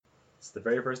It's the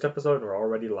very first episode and we're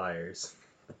already liars.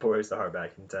 The boys are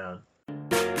back in town.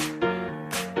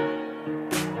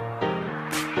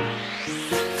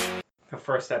 The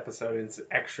first episode is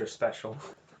extra special.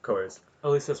 Of course.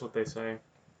 At least that's what they say.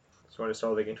 So you want to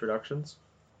start with the introductions?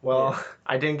 Well, Yeah.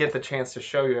 I didn't get the chance to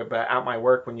show you it, but at my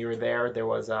work when you were there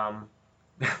was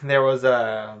there was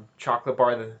a chocolate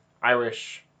bar, the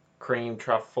Irish cream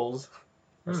truffles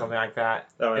or something like that.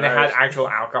 Oh, and it Irish. had actual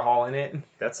alcohol in it.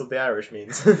 That's what the Irish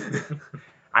means.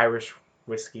 Irish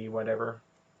whiskey, whatever.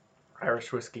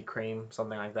 Irish whiskey cream,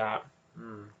 something like that.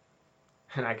 Mm.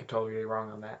 And I could totally be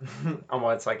wrong on that. On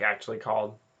what it's like actually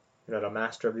called. You're not a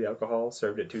master of the alcohol,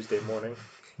 served it Tuesday morning.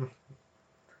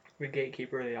 The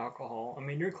gatekeeper of the alcohol. I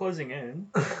mean, you're closing in.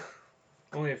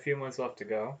 Only a few months left to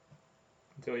go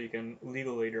until you can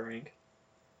legally drink.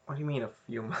 What do you mean a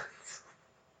few months?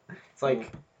 It's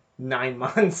like 9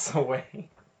 months away.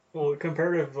 Well,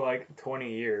 compared to like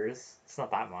 20 years, it's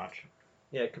not that much.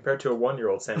 Yeah, compared to a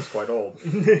 1-year-old, Sam's quite old.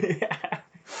 Yeah.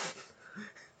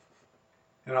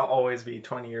 And I'll always be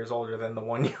 20 years older than the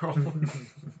 1-year-old.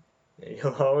 Yeah,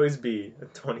 you'll always be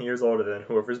 20 years older than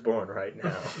whoever's born right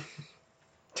now.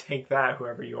 Take that,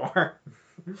 whoever you are.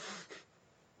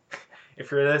 If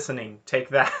you're listening, take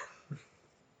that.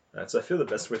 So I feel the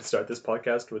best way to start this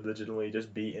podcast would legitimately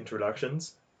just be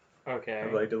introductions. Okay.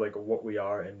 I'd like to what we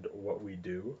are and what we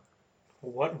do.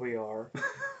 What we are.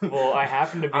 Well, I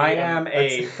happen to be I am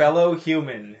a fellow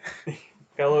human.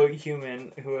 fellow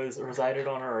human who has resided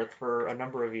on Earth for a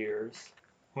number of years.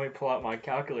 Let me pull out my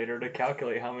calculator to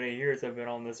calculate how many years I've been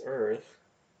on this Earth.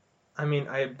 I mean,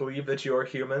 I believe that you're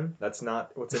human. That's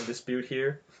not what's in dispute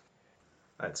here.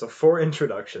 Alright, so 4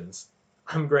 introductions.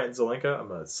 I'm Grant Zelenka.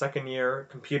 I'm a second-year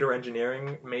computer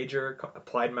engineering major,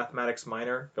 applied mathematics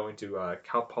minor, going to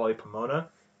Cal Poly Pomona.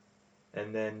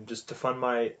 And then just to fund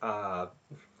my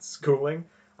schooling,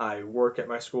 I work at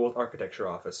my school's architecture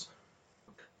office.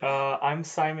 I'm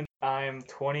Simon. I'm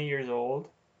 20 years old.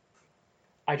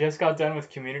 I just got done with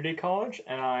community college,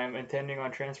 and I'm intending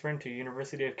on transferring to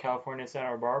University of California,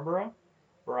 Santa Barbara,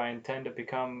 where I intend to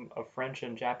become a French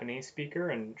and Japanese speaker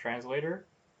and translator.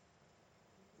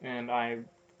 And I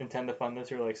intend to fund this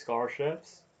through like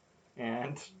scholarships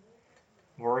and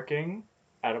working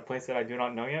at a place that I do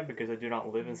not know yet because I do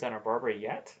not live in Santa Barbara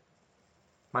yet.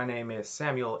 My name is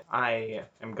Samuel. I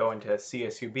am going to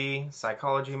CSUB,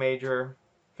 psychology major,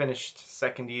 finished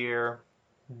second year.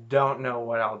 Don't know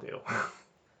what I'll do.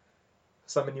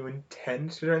 Simon, you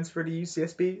intend to transfer to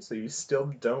UCSB, so you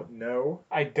still don't know?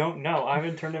 I don't know. I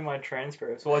haven't turned in my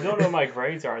transcripts. Well, I don't know what my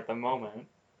grades are at the moment.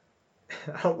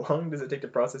 How long does it take to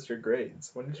process your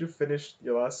grades? When did you finish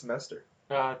your last semester?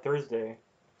 Thursday.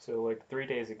 So like 3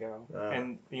 days ago. Ah.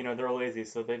 And, they're lazy,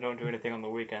 so they don't do anything on the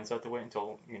weekend, so I have to wait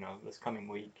until, this coming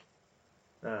week.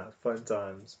 Fun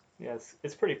times. Yes,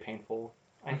 it's pretty painful.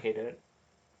 I hate it.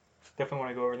 Definitely want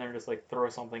to go over there and just like throw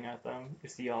something at them,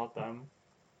 just yell at them.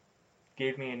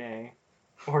 Give me an A,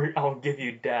 or I'll give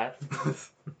you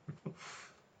death.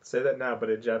 Say that now, but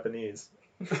in Japanese.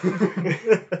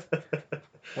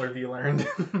 What have you learned?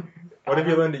 What have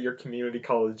you learned at your community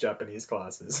college Japanese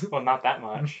classes? Well, not that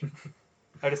much.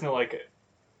 I just know like,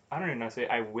 I don't even know how to say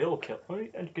I will kill.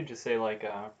 I could just say like,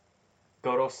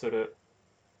 gorosuru. It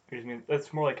just means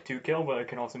that's more like to kill, but it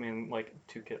can also mean like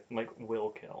to kill, like will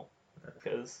kill.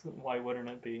 Because why wouldn't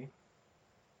it be?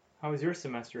 How was your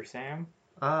semester, Sam?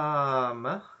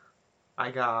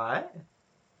 I got...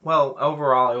 Well,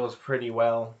 overall, it was pretty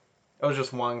well. It was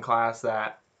just one class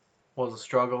that was a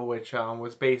struggle, which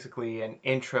was basically an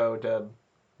intro to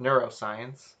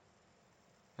neuroscience.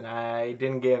 And I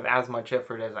didn't give as much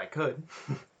effort as I could.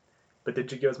 But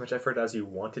did you give as much effort as you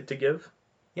wanted to give?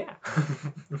 Yeah.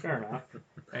 Fair enough.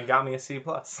 And it got me a C+.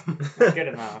 Good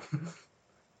enough.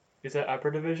 Is it upper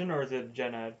division or is it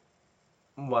gen ed?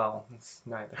 Well, it's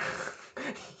neither.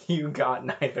 You got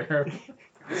neither.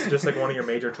 It's just like one of your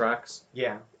major tracks.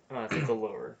 Yeah. It's a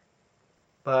lower.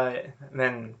 But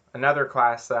then another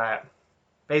class that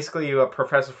basically a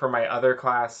professor from my other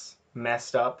class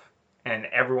messed up and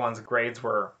everyone's grades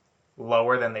were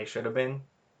lower than they should have been.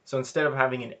 So instead of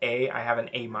having an A, I have an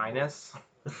A minus.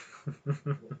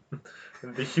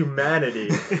 The humanity,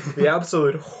 the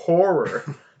absolute horror.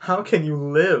 How can you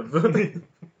live?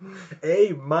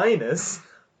 A minus?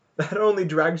 That only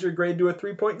drags your grade to a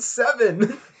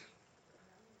 3.7.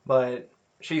 But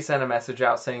she sent a message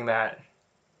out saying that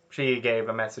she gave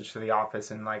a message to the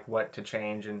office and like what to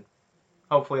change, and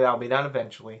hopefully that'll be done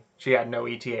eventually. She had no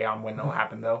ETA on when it'll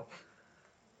happen though.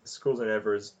 Schools are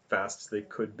never as fast as they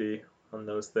could be on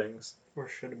those things. Or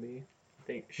should be. I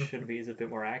think should be is a bit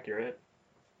more accurate.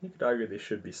 You could argue they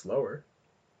should be slower.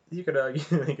 You could argue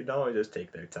they could always just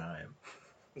take their time.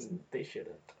 They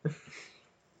shouldn't.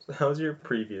 So how was your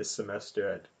previous semester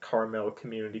at Carmel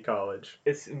Community College?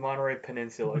 It's Monterey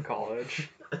Peninsula College.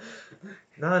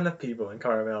 Not enough people in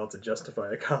Carmel to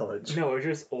justify a college. No, it's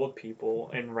just old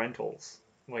people in rentals,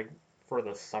 like for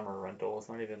the summer rental. It's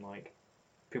not even like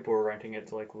people were renting it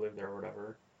to like live there or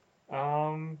whatever.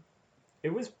 Um,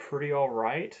 it was pretty all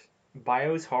right.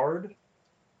 Bio's hard.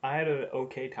 I had an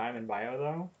okay time in bio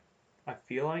though. I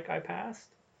feel like I passed.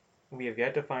 We have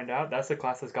yet to find out. That's the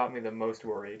class that's got me the most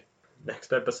worried.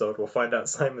 Next episode, we'll find out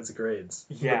Simon's grades.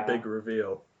 Yeah. The big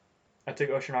reveal. I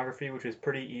took oceanography, which was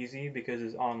pretty easy because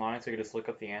it's online, so I could just look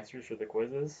up the answers for the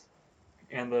quizzes.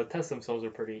 And the tests themselves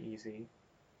are pretty easy.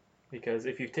 Because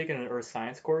if you've taken an earth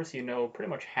science course, you know pretty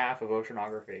much half of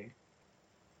oceanography.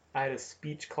 I had a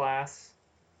speech class,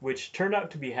 which turned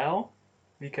out to be hell,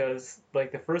 because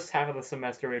like the first half of the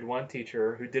semester we had one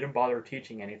teacher who didn't bother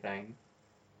teaching anything.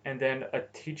 And then a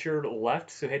teacher left,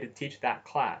 so he had to teach that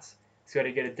class. So we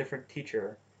had to get a different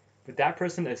teacher. But that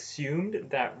person assumed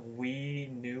that we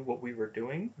knew what we were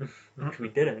doing, which we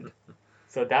didn't.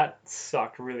 So that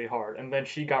sucked really hard. And then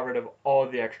she got rid of all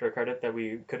the extra credit that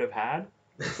we could have had,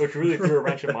 which really threw a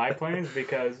wrench in my plans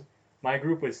because my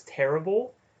group was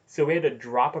terrible. So we had to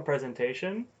drop a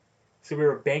presentation. So we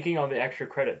were banking on the extra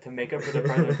credit to make up for the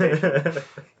presentation.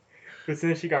 But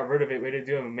since she got rid of it, we had to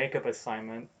do a makeup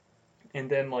assignment. And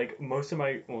then like most of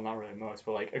my, well, not really most,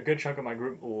 but like a good chunk of my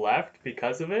group left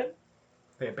because of it.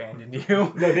 They abandoned you. No,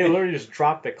 they literally just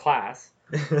dropped the class.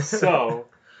 So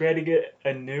we had to get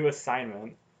a new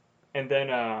assignment, and then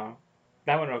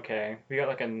that went okay. We got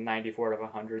like a 94 out of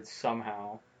 100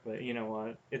 somehow, but you know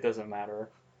what? It doesn't matter.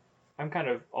 I'm kind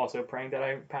of also praying that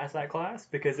I pass that class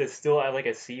because it's still at like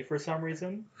a C for some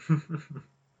reason.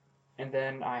 And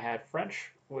then I had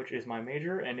French, which is my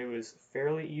major, and it was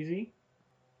fairly easy.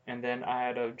 And then I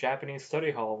had a Japanese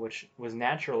study hall, which was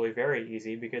naturally very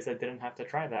easy because I didn't have to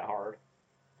try that hard.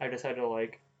 I just had to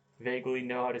like vaguely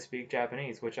know how to speak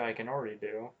Japanese, which I can already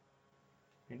do.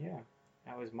 And yeah,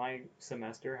 that was my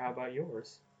semester. How about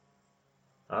yours?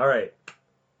 All right.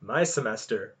 My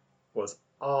semester was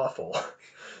awful.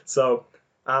 So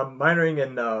I'm minoring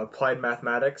in applied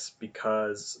mathematics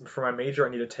because for my major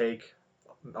I need to take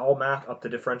all math up to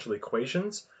differential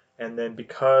equations. And then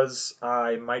because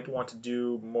I might want to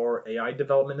do more AI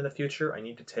development in the future, I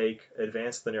need to take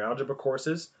advanced linear algebra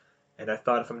courses. And I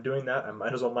thought if I'm doing that, I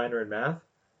might as well minor in math.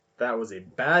 That was a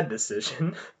bad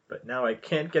decision, but now I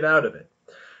can't get out of it.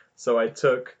 So I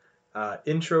took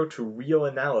Intro to Real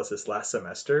Analysis last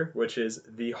semester, which is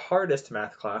the hardest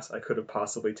math class I could have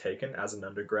possibly taken as an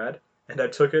undergrad, and I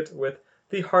took it with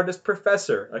the hardest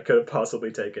professor I could have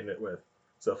possibly taken it with.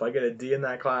 So if I get a D in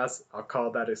that class, I'll call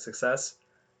that a success,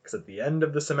 because at the end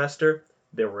of the semester,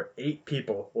 there were 8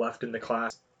 people left in the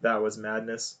class. That was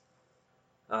madness.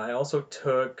 I also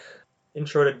took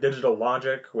Intro to Digital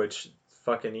Logic, which is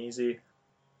fucking easy.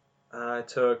 I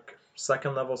took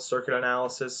second level circuit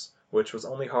analysis, which was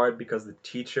only hard because the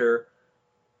teacher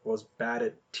was bad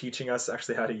at teaching us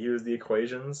actually how to use the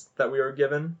equations that we were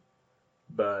given.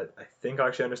 But I think I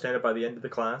actually understand it by the end of the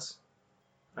class.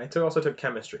 Also took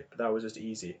chemistry, but that was just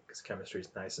easy because chemistry is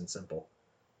nice and simple.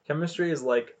 Chemistry is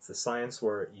like the science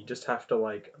where you just have to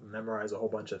like memorize a whole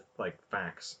bunch of like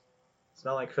facts. It's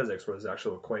not like physics where there's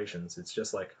actual equations. It's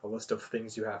just like a list of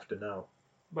things you have to know.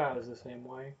 Bio is the same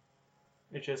way.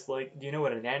 It's just like, do you know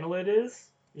what an annelid is?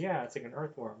 Yeah, it's like an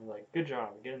earthworm. You're like, good job,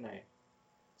 get an A.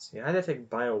 See, I had to take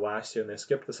bio last year and they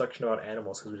skipped the section about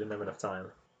animals because we didn't have enough time.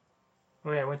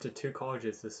 Oh yeah, I went to 2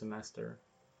 colleges this semester.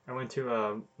 I went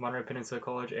to Monterey Peninsula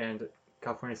College and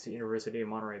California State University in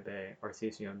Monterey Bay, or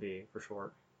CSUMB for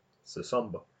short.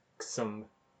 Samba.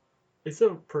 It's a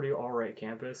pretty alright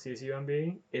campus,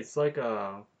 CSUMB. It's like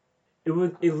it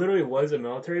literally was a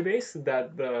military base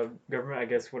that the government I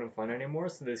guess wouldn't fund anymore,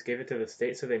 so they just gave it to the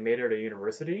state, so they made it a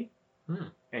university.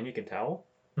 And you can tell.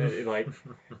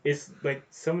 It's like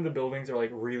some of the buildings are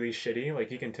like really shitty.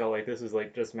 Like you can tell like this is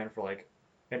like just meant for like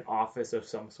an office of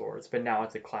some sorts, but now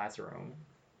it's a classroom.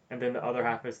 And then the other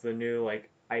half is the new like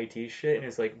IT shit and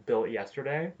it's like built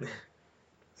yesterday.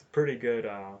 It's a pretty good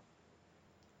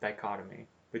dichotomy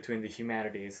between the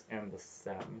humanities and the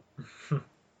STEM.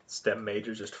 STEM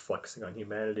majors just flexing on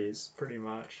humanities. Pretty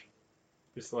much.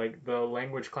 Just like the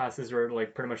language classes are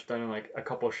like pretty much done in like a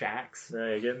couple shacks.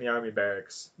 Yeah, get in the army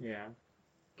barracks. Yeah.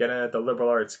 Get in at the liberal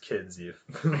arts kids, you.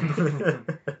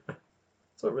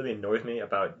 That's what really annoys me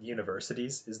about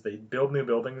universities is they build new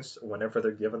buildings whenever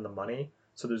they're given the money.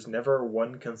 So there's never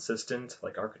one consistent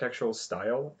like architectural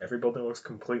style. Every building looks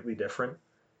completely different.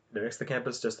 It makes the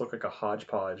campus just look like a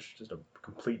hodgepodge, just a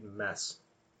complete mess.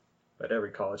 But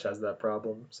every college has that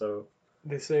problem, so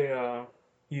They say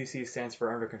UC stands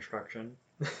for under construction.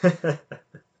 I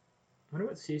wonder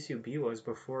what CCUB was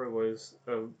before it was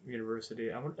a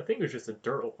university. I think it was just a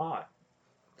dirt lot.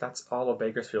 That's all of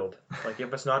Bakersfield. Like,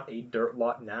 if it's not a dirt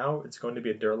lot now, it's going to be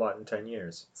a dirt lot in 10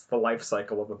 years. It's the life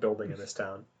cycle of a building in this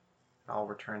town. All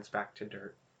returns back to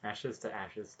dirt. Ashes to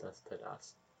ashes, dust to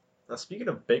dust. Now, speaking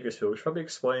of Bakersfield, we should probably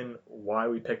explain why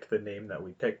we picked the name that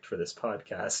we picked for this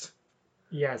podcast.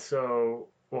 Yeah, so,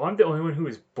 well, I'm the only one who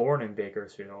was born in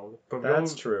Bakersfield. But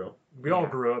That's true. We all Yeah.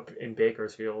 grew up in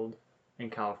Bakersfield, in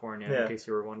California, Yeah. in case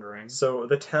you were wondering. So,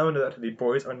 the town that the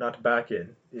boys are not back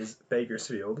in is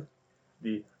Bakersfield,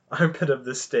 the armpit of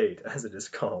the state, as it is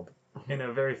called. In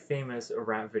a very famous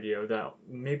rap video that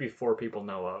maybe 4 people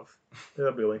know of.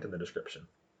 There'll be a link in the description.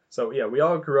 So, yeah, we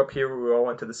all grew up here. We all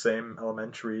went to the same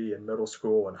elementary and middle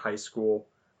school and high school.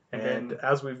 And And then-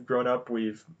 as we've grown up,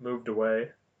 we've moved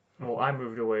away. Well, I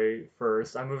moved away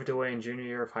first. I moved away in junior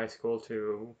year of high school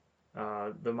to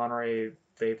the Monterey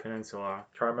Bay Peninsula.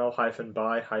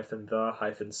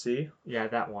 Carmel-by-the-C. Yeah,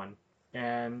 that one.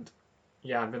 And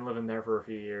yeah, I've been living there for a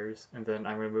few years, and then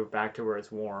I'm gonna move back to where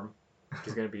it's warm, which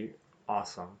is gonna be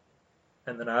awesome.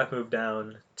 And then I've moved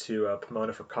down to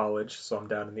Pomona for college, so I'm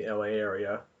down in the LA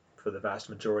area for the vast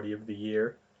majority of the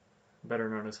year. Better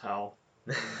known as hell.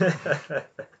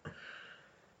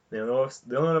 The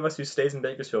only one of us who stays in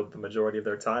Bakersfield the majority of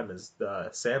their time is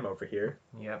Sam over here.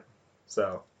 Yep.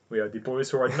 So we are the boys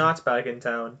who are not back in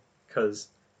town, because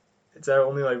it's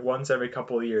only like once every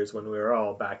couple of years when we're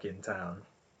all back in town.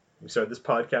 We started this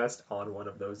podcast on one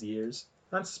of those years.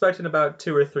 I'm suspecting about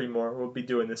 2 or 3 more we'll be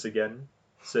doing this again,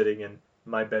 sitting in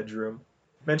my bedroom,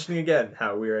 mentioning again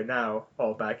how we are now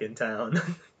all back in town.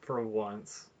 For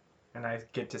once. And I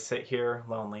get to sit here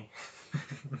lonely.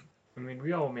 I mean,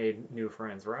 we all made new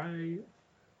friends, right?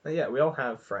 Yeah, we all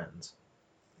have friends.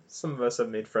 Some of us have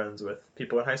made friends with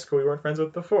people in high school we weren't friends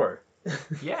with before.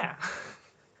 Yeah.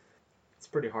 It's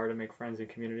pretty hard to make friends in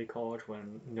community college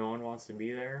when no one wants to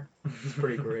be there. It's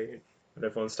pretty great. But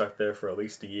everyone's stuck there for at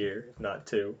least a year, if not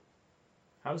 2.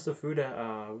 How's the food at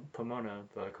Pomona,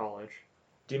 the college?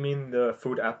 Do you mean the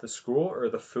food at the school or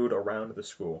the food around the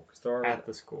school? 'Cause there are At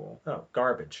the school.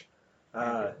 garbage.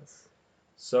 Campus.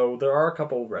 So there are a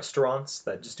couple restaurants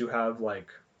that just do have like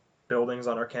buildings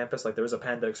on our campus. Like there's a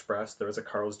Panda Express, there's a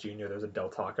Carl's Jr., there's a Del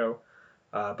Taco.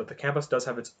 But the campus does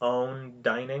have its own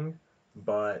dining,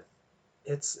 but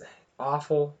it's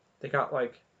awful. They got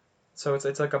like, so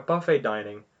it's like a buffet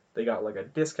dining. They got like a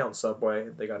discount Subway.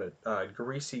 They got a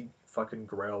greasy fucking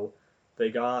grill.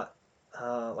 They got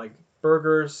like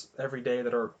burgers every day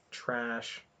that are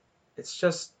trash. It's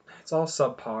all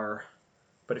subpar.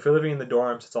 But if you're living in the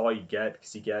dorms, it's all you get,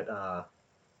 because you get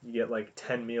like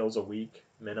 10 meals a week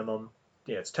minimum.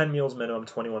 Yeah, it's 10 meals minimum,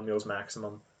 21 meals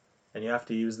maximum, and you have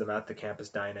to use them at the campus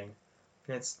dining.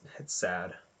 And it's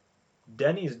sad.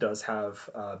 Denny's does have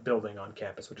a building on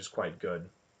campus, which is quite good.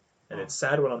 And it's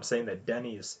sad when I'm saying that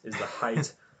Denny's is the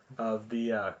height of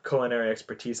the culinary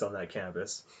expertise on that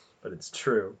campus, but it's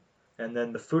true. And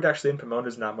then the food actually in Pomona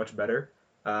is not much better,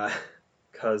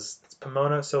 because it's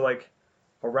Pomona, so like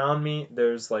around me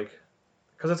there's like,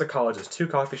 because it's a college, there's 2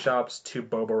 coffee shops, 2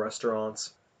 boba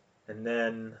restaurants, and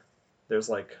then there's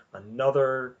like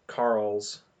another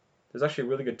Carl's. There's actually a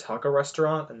really good taco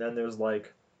restaurant, and then there's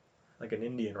like an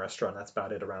Indian restaurant. That's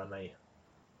about it around me.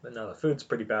 But no, the food's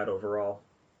pretty bad overall.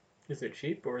 Is it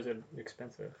cheap or is it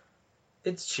expensive?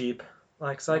 It's cheap.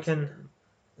 Like, so I That's can good.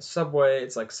 Subway,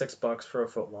 it's like $6 for a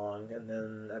foot long, and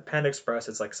then at Panda Express,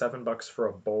 it's like $7 for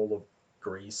a bowl of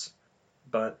grease.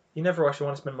 But you never actually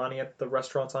want to spend money at the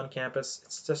restaurants on campus.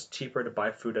 It's just cheaper to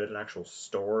buy food at an actual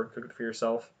store and cook it for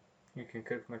yourself. You can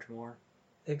cook much more.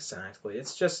 Exactly.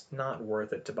 It's just not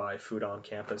worth it to buy food on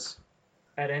campus.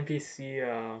 At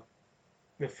NPC,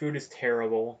 the food is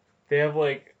terrible. They have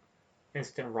like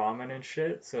instant ramen and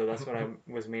shit, so that's what I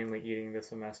was mainly eating this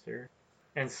semester.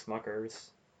 And Smuckers.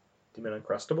 Do you mean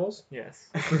Uncrustables? Yes.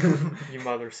 You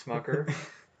mother Smucker.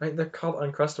 Right, they're called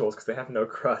Uncrustables because they have no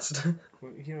crust.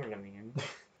 You know what I mean.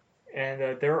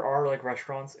 And there are like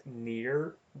restaurants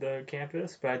near the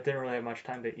campus, but I didn't really have much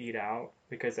time to eat out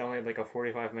because I only had like a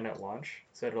 45-minute lunch,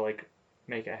 so to like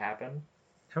make it happen.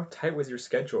 How tight was your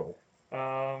schedule?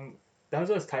 That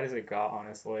was as tight as it got,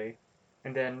 honestly.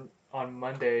 And then on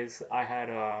Mondays, I had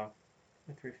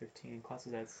 3:15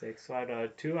 classes at 6, so I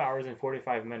had 2 hours and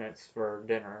 45 minutes for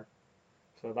dinner.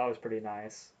 So that was pretty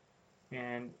nice.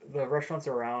 And the restaurants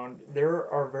around, there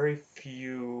are very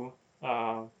few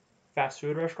fast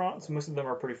food restaurants. Most of them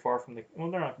are pretty far from the,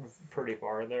 well, they're not pretty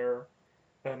far. They're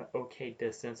an okay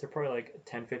distance. They're probably like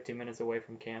 10-15 minutes away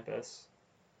from campus.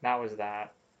 That was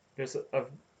that. There's a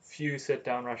few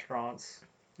sit-down restaurants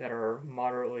that are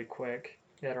moderately quick.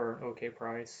 at an okay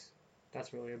price.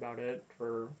 That's really about it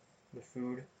for the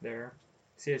food there.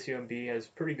 CSUMB has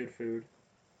pretty good food.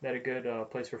 They had a good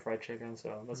place for fried chicken,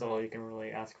 so that's all you can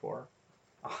really ask for.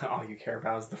 All you care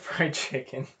about is the fried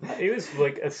chicken. It was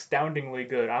like astoundingly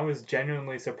good. I was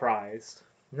genuinely surprised.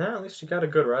 No, at least you got a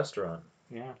good restaurant.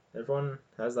 Yeah. Everyone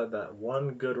has that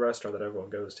one good restaurant that everyone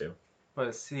goes to. But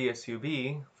at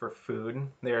CSUB for food,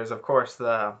 there's of course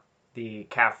the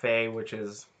cafe, which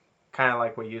is kind of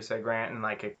like what you said, Grant, and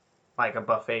like a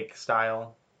buffet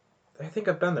style. I think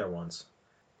I've been there once.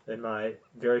 In my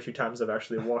very few times I've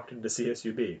actually walked into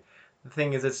CSUB. The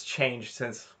thing is, it's changed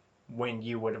since when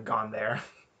you would have gone there.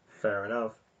 Fair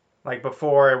enough. Like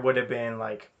before, it would have been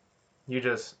like you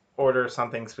just order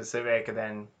something specific and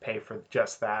then pay for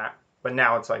just that. But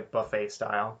now it's like buffet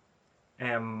style.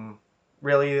 And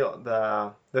really,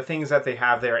 the things that they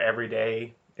have there every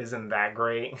day isn't that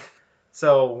great.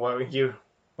 So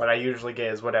what I usually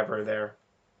get is whatever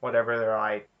their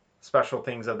like special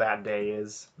things of that day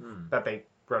is that they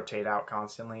rotate out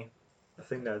constantly. A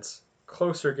thing that's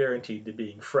closer guaranteed to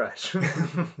being fresh.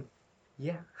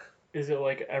 Yeah. Is it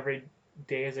like every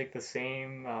day is like the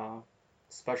same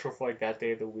special for like that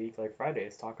day of the week? Like Friday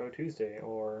is Taco Tuesday,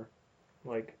 or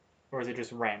is it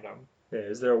just random? Yeah,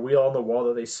 is there a wheel on the wall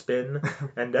that they spin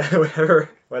and whatever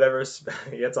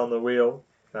gets on the wheel,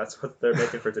 that's what they're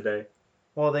making for today.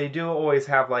 Well, they do always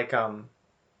have like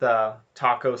the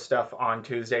taco stuff on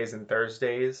Tuesdays and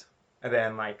Thursdays, and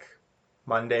then like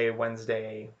Monday,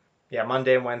 Wednesday,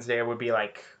 Monday and Wednesday would be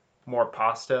like more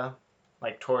pasta,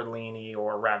 like tortellini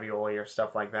or ravioli or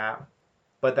stuff like that.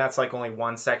 But that's like only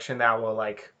one section that will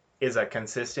like is a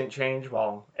consistent change,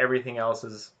 while everything else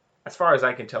is, as far as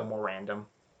I can tell, more random.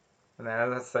 And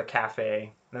then that's the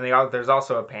cafe. And then there's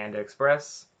also a Panda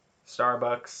Express,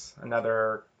 Starbucks,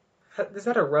 another. Is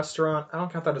that a restaurant? I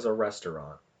don't count that as a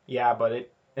restaurant. Yeah, but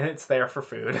it's there for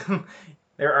food.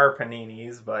 There are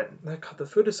paninis, but God, the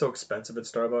food is so expensive at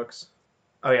Starbucks.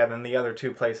 oh yeah, then the other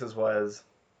two places was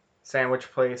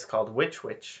sandwich place called Witch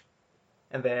Witch,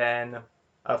 and then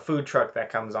a food truck that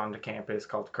comes onto campus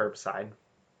called Curbside.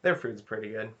 Their food's pretty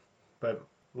good, but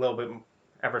a little bit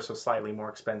ever so slightly more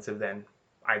expensive than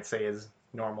I'd say is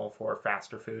normal for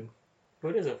faster food.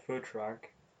 What is a food truck?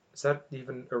 Is that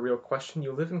even a real question?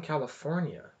 You live in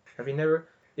California. Have you never...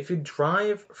 If you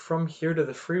drive from here to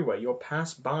the freeway, you'll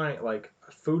pass by, like,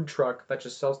 a food truck that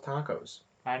just sells tacos.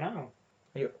 I know.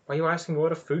 Why are you asking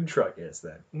what a food truck is,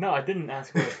 then? No, I didn't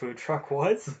ask what a food truck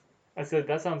was. I said,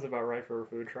 that sounds about right for a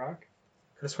food truck.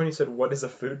 That's when you said, what is a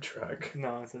food truck?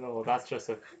 No, I said, oh, well, that's just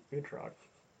a food truck.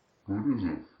 What is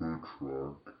a food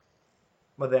truck?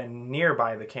 But then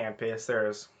nearby the campus,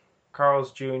 there's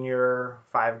Carl's Jr.,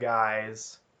 Five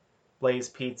Guys, Blaze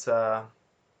Pizza,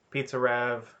 Pizza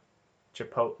Rev,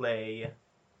 Chipotle,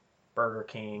 Burger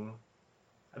King.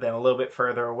 And then a little bit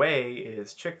further away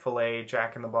is Chick-fil-A,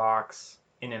 Jack in the Box,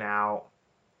 In-N-Out,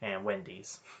 and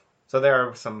Wendy's. So there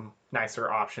are some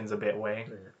nicer options a bit away.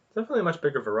 Yeah. Definitely a much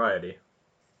bigger variety.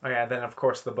 Oh yeah, then of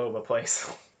course the boba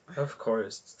place. Of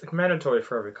course. It's like mandatory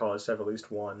for every college to have at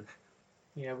least one.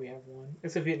 Yeah, we have one.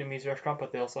 It's a Vietnamese restaurant,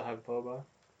 but they also have boba.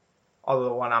 Although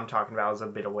the one I'm talking about is a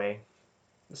bit away.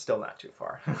 It's still not too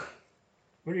far.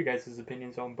 What are you guys'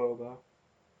 opinions on boba?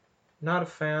 Not a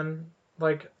fan.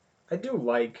 Like, I do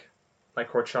like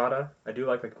horchata. I do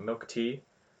like milk tea.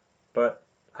 But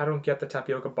I don't get the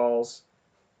tapioca balls.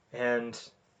 And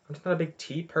I'm just not a big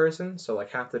tea person, so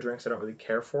like half the drinks I don't really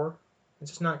care for.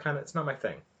 It's just not it's not my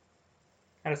thing.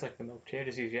 I just like the milk tea. I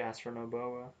just usually ask for no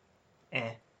boba.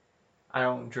 I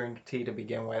don't drink tea to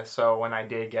begin with, so when I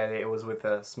did get it, it was with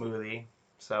a smoothie.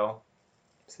 So,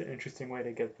 It's an interesting way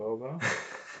to get boba.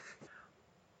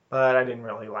 but I didn't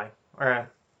really like.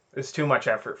 It's too much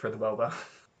effort for the boba.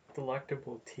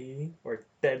 Delectable tea or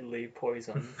deadly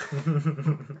poison?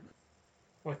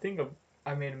 Well, I think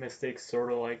I made a mistake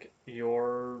sort of like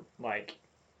your, like...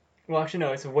 Well, actually,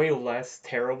 no, it's way less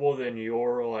terrible than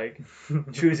your, like,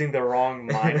 choosing the wrong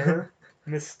minor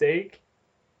mistake.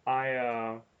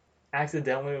 I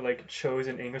accidentally, like, chose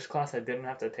an English class I didn't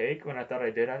have to take when I thought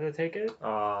I did have to take it.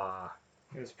 Ah.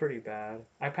 It was pretty bad.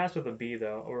 I passed with a B,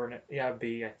 though. A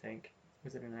B, I think.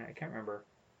 Was it an A? I can't remember.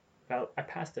 But I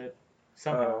passed it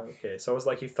somehow. Okay, so it was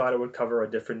like you thought it would cover a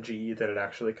different GE than it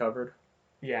actually covered?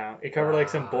 Yeah, it covered like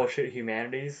some bullshit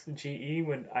humanities GE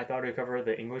when I thought it covered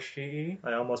the English GE.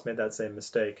 I almost made that same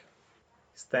mistake.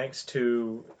 Thanks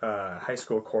to high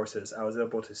school courses, I was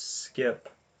able to skip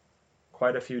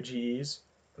quite a few GEs,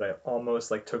 but I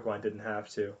almost took one I didn't have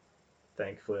to.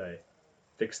 Thankfully, I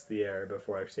fixed the error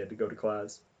before I actually had to go to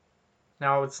class.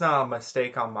 Now, it's not a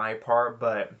mistake on my part,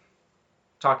 but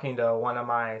talking to one of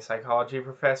my psychology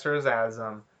professors, as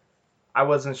I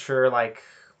wasn't sure, like,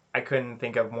 I couldn't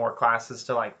think of more classes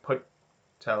to put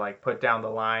down the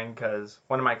line, because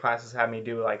one of my classes had me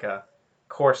do like a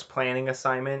course planning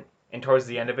assignment, and towards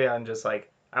the end of it I'm just like,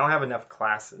 I don't have enough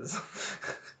classes.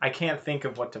 I can't think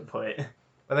of what to put.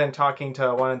 But then talking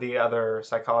to one of the other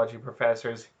psychology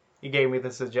professors, he gave me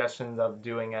the suggestions of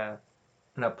doing an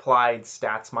applied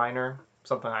stats minor,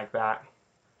 something like that.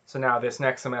 So now this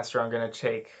next semester I'm going to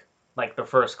take like the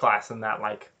first class in that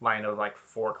like line of like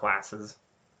 4 classes,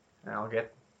 and I'll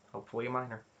get hopefully a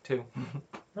minor too.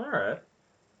 All right.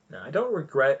 Now, I don't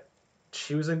regret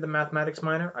choosing the mathematics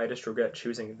minor. I just regret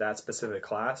choosing that specific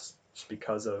class just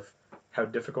because of how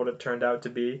difficult it turned out to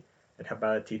be and how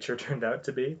bad a teacher turned out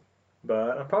to be.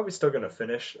 But I'm probably still going to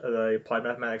finish the applied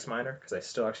mathematics minor because I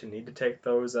still actually need to take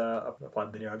those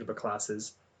applied linear algebra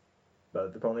classes.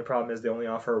 But the only problem is they only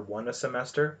offer one a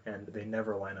semester, and they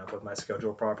never line up with my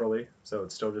schedule properly. So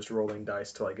it's still just rolling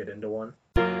dice till I get into one.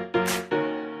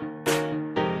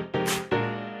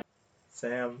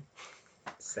 Sam.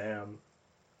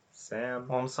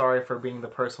 Well, I'm sorry for being the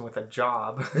person with a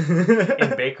job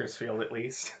in Bakersfield, at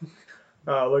least.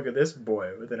 Oh, look at this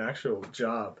boy with an actual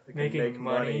job. That can Making make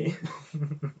money.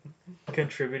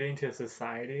 Contributing to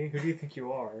society? Who do you think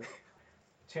you are?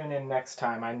 Tune in next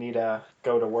time. I need to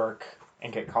go to work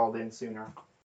and get called in sooner.